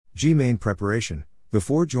JEE Main Preparation.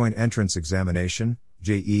 Before Joint Entrance Examination,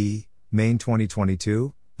 JEE, Main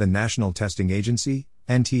 2022, the National Testing Agency,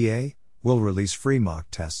 NTA, will release free mock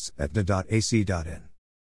tests at NTA.ac.in.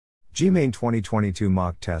 JEE Main 2022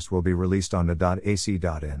 mock test will be released on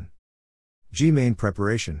NTA.ac.in. JEE Main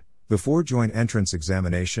Preparation. Before Joint Entrance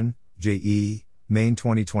Examination, JEE, Main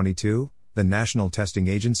 2022, the National Testing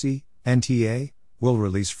Agency, NTA, will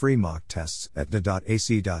release free mock tests at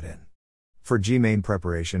NTA.ac.in. For JEE Main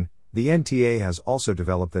Preparation, the NTA has also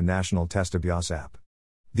developed the National Test Abhyas app.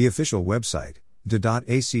 The official website,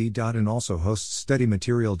 NTA.ac.in, also hosts study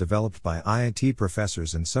material developed by IIT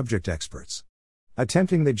professors and subject experts.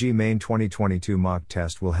 Attempting the JEE Main 2022 mock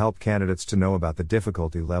test will help candidates to know about the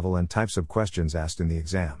difficulty level and types of questions asked in the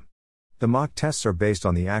exam. The mock tests are based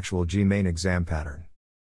on the actual JEE Main exam pattern.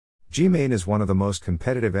 JEE Main is one of the most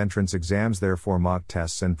competitive entrance exams, therefore mock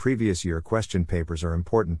tests and previous year question papers are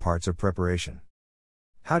important parts of preparation.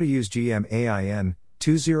 How to use JEE Main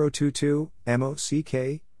 2022 mock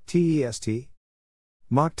test.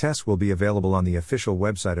 Mock tests will be available on the official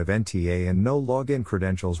website of NTA and no login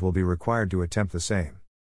credentials will be required to attempt the same.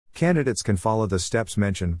 Candidates can follow the steps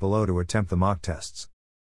mentioned below to attempt the mock tests.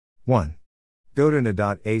 1. Go to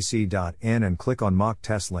NTA.ac.in and click on mock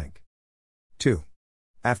test link. 2.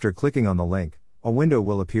 After clicking on the link, a window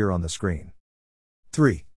will appear on the screen.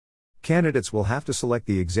 3. Candidates will have to select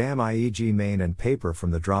the exam, i.e. JEE Main and paper,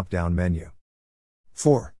 from the drop-down menu.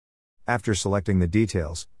 4. After selecting the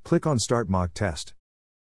details, click on Start Mock Test.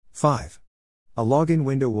 5. A login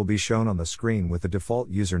window will be shown on the screen with the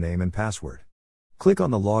default username and password. Click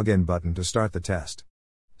on the Login button to start the test.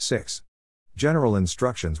 6. General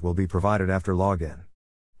instructions will be provided after login.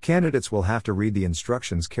 Candidates will have to read the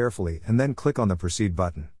instructions carefully and then click on the Proceed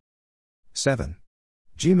button. 7.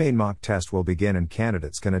 JEE Main mock test will begin and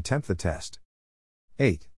candidates can attempt the test.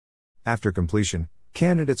 8. After completion,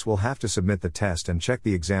 candidates will have to submit the test and check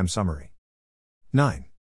the exam summary. 9.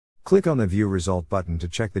 Click on the View Result button to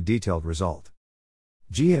check the detailed result.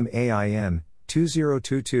 JEE Main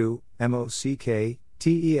 2022 mock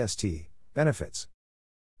test. Benefits.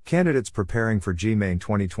 Candidates preparing for JEE Main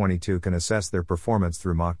 2022 can assess their performance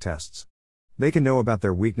through mock tests. They can know about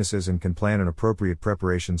their weaknesses and can plan an appropriate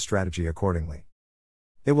preparation strategy accordingly.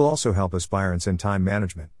 It will also help aspirants in time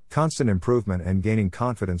management, constant improvement, and gaining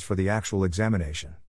confidence for the actual examination.